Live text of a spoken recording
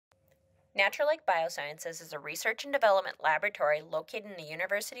Natural Lake Biosciences is a research and development laboratory located in the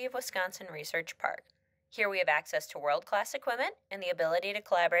University of Wisconsin Research Park. Here we have access to world-class equipment and the ability to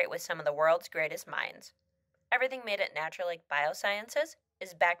collaborate with some of the world's greatest minds. Everything made at Natural Lake Biosciences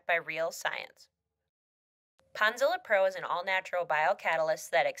is backed by real science. PondZilla Pro is an all-natural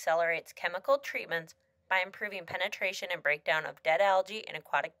biocatalyst that accelerates chemical treatments by improving penetration and breakdown of dead algae in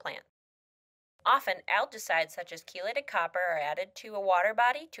aquatic plants. Often, algaecides such as chelated copper are added to a water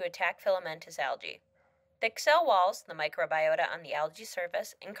body to attack filamentous algae. Thick cell walls, the microbiota on the algae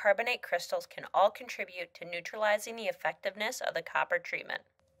surface, and carbonate crystals can all contribute to neutralizing the effectiveness of the copper treatment.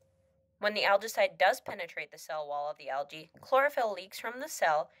 When the algaecide does penetrate the cell wall of the algae, chlorophyll leaks from the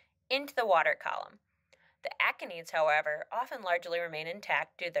cell into the water column. The aconites, however, often largely remain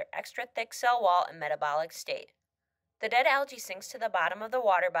intact due to their extra thick cell wall and metabolic state. The dead algae sinks to the bottom of the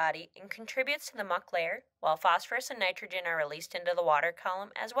water body and contributes to the muck layer, while phosphorus and nitrogen are released into the water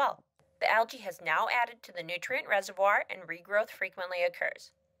column as well. The algae has now added to the nutrient reservoir and regrowth frequently occurs.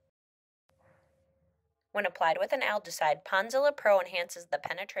 When applied with an algaecide, PondZilla Pro enhances the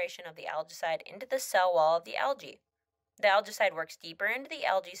penetration of the algaecide into the cell wall of the algae. The algaecide works deeper into the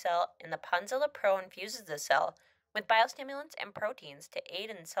algae cell, and the PondZilla Pro infuses the cell with biostimulants and proteins to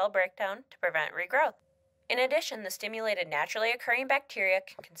aid in cell breakdown to prevent regrowth. In addition, the stimulated naturally occurring bacteria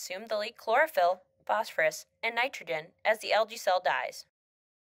can consume the leaked chlorophyll, phosphorus, and nitrogen as the algae cell dies.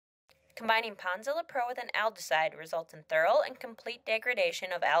 Combining PondZilla Pro with an algaecide results in thorough and complete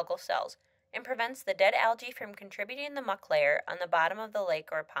degradation of algal cells and prevents the dead algae from contributing to the muck layer on the bottom of the lake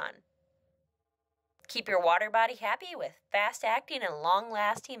or pond. Keep your water body happy with fast-acting and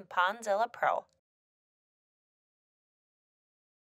long-lasting PondZilla Pro.